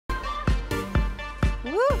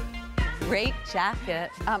great jacket.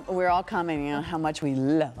 We're all commenting on how much we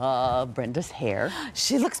love Brenda's hair.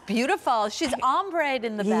 She looks beautiful. She's ombre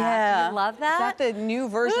in the back. Yeah. You love that? Is that the new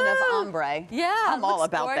version of ombre? Yeah, I'm all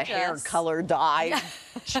about gorgeous. the hair color dye.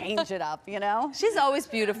 Change it up, you know? She's always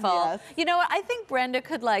beautiful. Yes. You know what? I think Brenda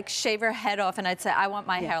could like shave her head off and I'd say, I want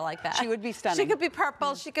my hair like that. She would be stunning. She could be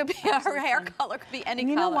purple. She could be, her hair color could be any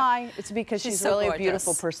color. You know why? It's because she's so really gorgeous. a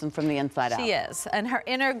beautiful person from the inside out. She is. And her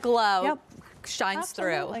inner glow shines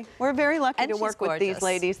Absolutely. through. We're very lucky And to she's work with these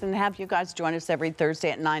ladies and have you guys join us every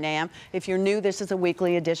Thursday at 9 a.m. If you're new, this is a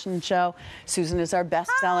weekly edition show. Susan is our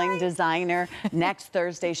best-selling designer. Next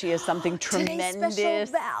Thursday, she has something tremendous. Today's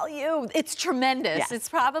special value. It's tremendous. Yes. It's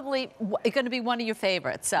probably going to be one of your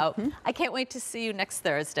favorites. So I can't wait to see you next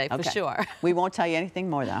Thursday for sure. We won't tell you anything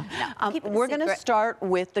more, though. No, we're going to start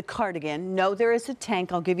with the cardigan. No, there is a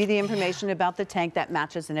tank. I'll give you the information about the tank that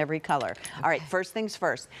matches in every color. All right, first things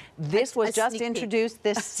first. This was just introduced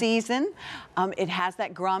this season. It has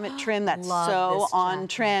that grommet trim that's so on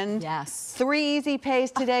trend. Yes. 3 easy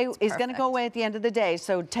pays today is going to go away at the end of the day,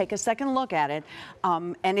 so take a second look at it.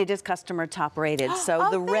 And it is customer top rated. So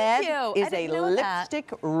the red is a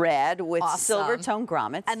lipstick red with silver tone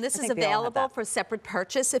grommets. And this is available for separate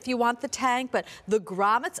purchase if you want the tank, but the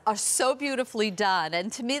grommets are so beautifully done.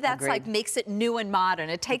 And to me, that's like makes it new and modern.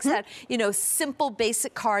 It takes that, you know, simple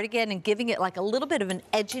basic cardigan and giving it like a little bit of an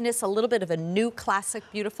edginess, a little bit of a new classic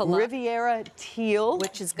beautiful look. Riviera teal,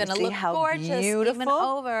 which is going to look gorgeous even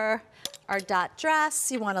over our dot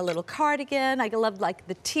dress. You want a little cardigan. I love like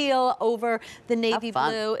the teal over the navy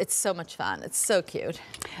blue. It's so much fun. It's so cute.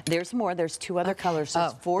 There's more. There's 2 other colors. So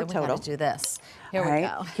it's 4 total. We gotta do this. Here we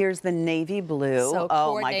go. Here's the navy blue. So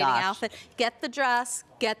oh my coordinating gosh. outfit. Get the dress,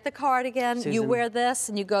 get the cardigan. Susan, you wear this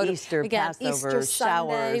and you go to Easter, Easter Passover,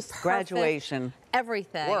 Sunday, showers, graduation.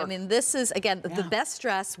 Everything. I mean, this is, again, the best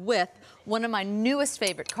dress with one of my newest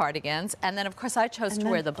favorite cardigans. And then, of course, I chose to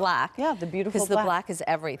wear the black. Yeah, the beautiful black. Because the black is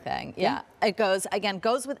everything. Yeah. It goes, again,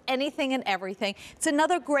 goes with anything and everything. It's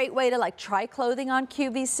another great way to, like, try clothing on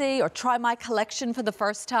QVC or try my collection for the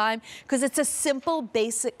first time. Because it's a simple,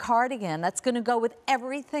 basic cardigan that's going to go with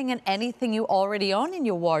everything and anything you already own in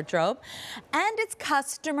your wardrobe. And it's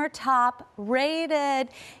customer top rated.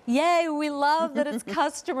 Yay, we love that it's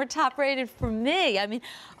customer top rated for me. I mean,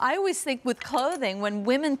 I always think with clothing, when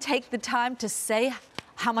women take the time to say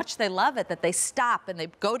how much they love it, that they stop and they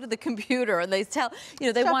go to the computer and they tell, you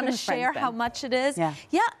know, they want to share how much it is. Yeah,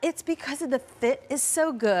 it's because of the fit is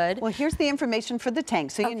so good. Well, here's the information for the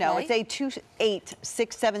tank. So you know, it's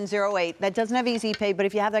A286708. That doesn't have easy pay, but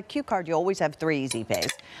if you have that Q card, you always have 3 easy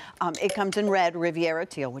pays. It comes in red, Riviera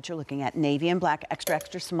teal, which you're looking at, navy and black, extra,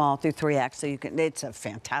 extra small through 3X. So you can, it's a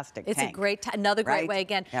fantastic tank. It's a great, another great way,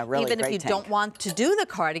 again, even if you don't want to do the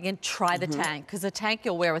cardigan, try the tank, because the tank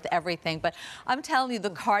you'll wear with everything. But I'm telling you,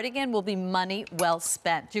 the cardigan will be money well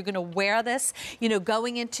spent. You're going to wear this, you know,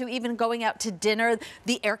 even going out to dinner,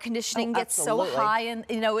 the air conditioning gets so high in,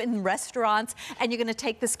 you know, in restaurants, and you're going to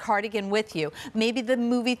take this cardigan with you. Maybe the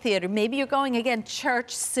movie theater, maybe you're going, again,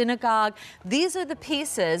 church, synagogue. These are the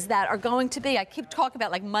pieces that are going to be, I keep talking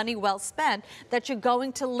about like money well spent, that you're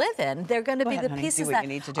going to live in. They're going to be the pieces that,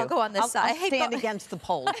 I'll go on this side. I'll stand against the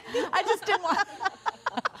pole. I just didn't want...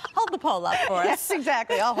 Hold the pole up for us. Yes,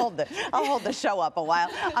 exactly. I'll hold the show up a while.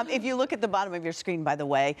 If you look at the bottom of your screen, by the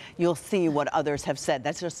way, you'll see what others have said.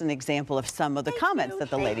 That's just an example of some of the comments that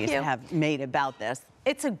the ladies have made about this.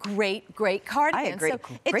 It's a great, great cardigan. I agree. So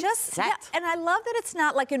it just, and I love that it's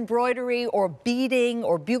not like embroidery or beading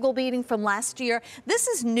or bugle beading from last year. This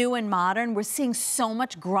is new and modern. We're seeing so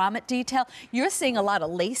much grommet detail. You're seeing a lot of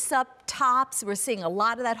lace-up tops. We're seeing a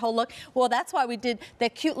lot of that whole look. Well, that's why we did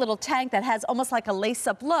that cute little tank that has almost like a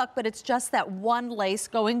lace-up look, but it's just that one lace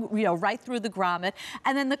going, you know, right through the grommet.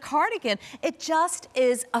 And then the cardigan, it just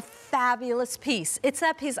is a fabulous piece. It's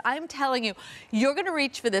that piece, I'm telling you, you're going to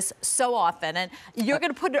reach for this so often, and you're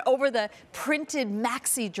going to put it over the printed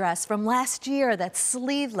maxi dress from last year that's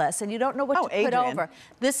sleeveless, and you don't know what to put over.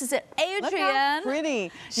 This is it. Adrian. Look how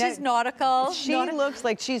pretty. She's nautical. She looks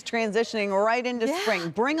like she's transitioning right into spring.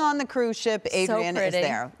 Bring on the cruise ship. Adrian is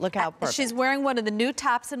there. Look how perfect. She's wearing one of the new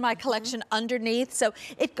tops in my collection underneath, so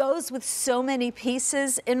it goes with so many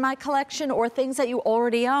pieces in my collection or things that you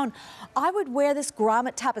already own. I would wear this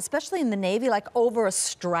grommet top, especially in the navy, like over a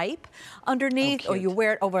stripe underneath, or you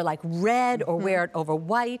wear it over like red or wear it over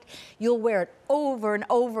white. You'll wear it over and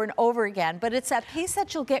over and over again, but it's that piece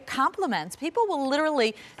that you'll get compliments. People will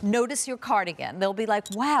literally notice your cardigan. They'll be like,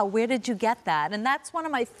 wow, where did you get that? And that's one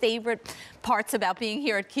of my favorite parts about being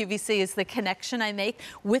here at QVC is the connection I make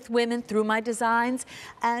with women through my designs.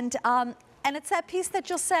 And it's that piece that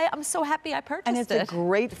you'll say, I'm so happy I purchased it. And it's a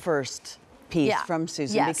great first piece from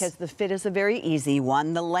Susan because the fit is a very easy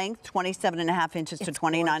one. The length, 27.5 inches to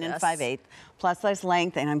 29 5/8, plus size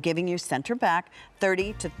length, and I'm giving you center back,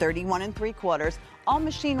 30 to 31 3/4. All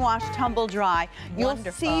machine wash, tumble dry. You'll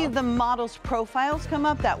see the model's profiles come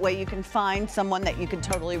up. That way you can find someone that you can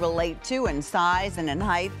totally relate to in size and in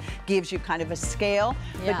height. Gives you kind of a scale.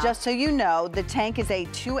 But just so you know, the tank is a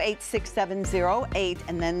 286708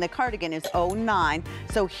 and then the cardigan is 09.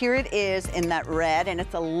 So here it is in that red, and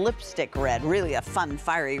it's a lipstick red, really a fun,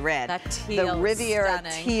 fiery red. That teal, the Riviera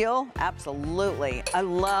stunning. teal, absolutely. I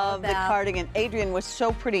love the cardigan. Adrian was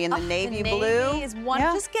so pretty in the navy blue. Is one.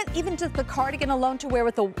 Just get even just the cardigan alone to wear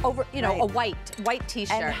with a a white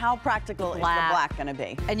t-shirt. And how practical is the black going to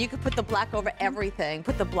be? And you could put the black over everything.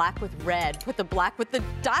 Put the black with red. Put the black with the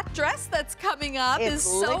dot dress that's coming up. It's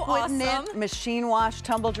so liquid awesome. knit, machine wash,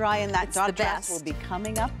 tumble dry, and that dot dress will be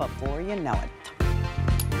coming up before you know it.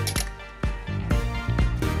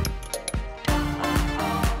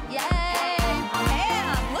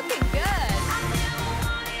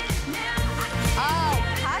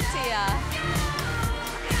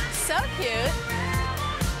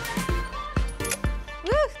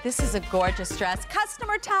 This is a gorgeous dress.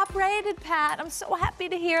 Customer top rated, Pat. I'm so happy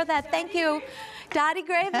to hear that. Thank you. Dottie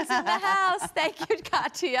Grave is in the house. Thank you,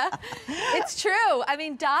 Katia. It's true. I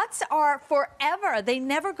mean, dots are forever. They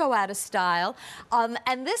never go out of style.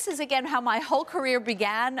 And this is, again, how my whole career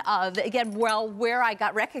began. Again, where I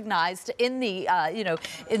got recognized in the,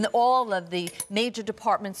 in all of the major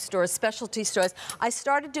department stores, specialty stores. I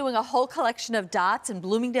started doing a whole collection of dots, and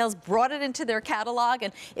Bloomingdale's brought it into their catalog,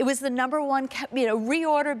 and it was the #1,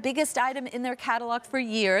 reorder, biggest item in their catalog for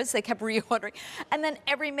years. They kept reordering, and then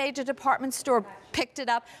every major department store picked it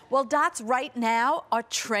up. Well, dots right now are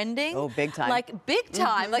trending. Oh, big time. Like big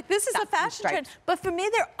time. Like this is a fashion trend. But for me,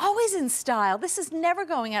 they're always in style. This is never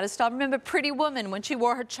going out of style. Remember Pretty Woman when she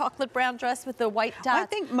wore her chocolate brown dress with the white dots? I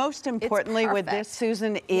think most importantly with this,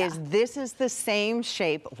 Susan, is this is the same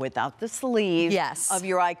shape without the sleeves of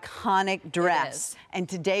your iconic dress. And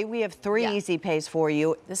today we have 3 easy pays for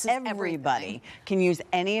you. This is everybody can use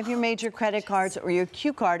any of your major credit cards or your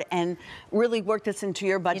Q card and really work this into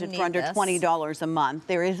your budget for under $20 a month.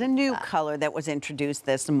 There is a new color that was introduced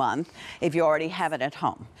this month if you already have it at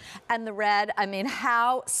home. And the red, I mean,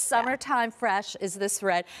 how summertime fresh is this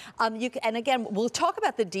red? And again, we'll talk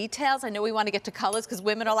about the details. I know we want to get to colors because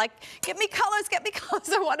women are like, get me colors,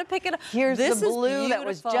 I want to pick it up. Here's the blue that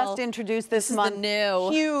was just introduced this month. The new.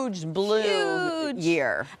 Huge blue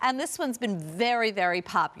year. And this one's been very, very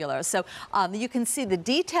popular. So you can see the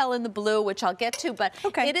detail in the blue, which I'll get to, but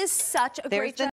it is such a great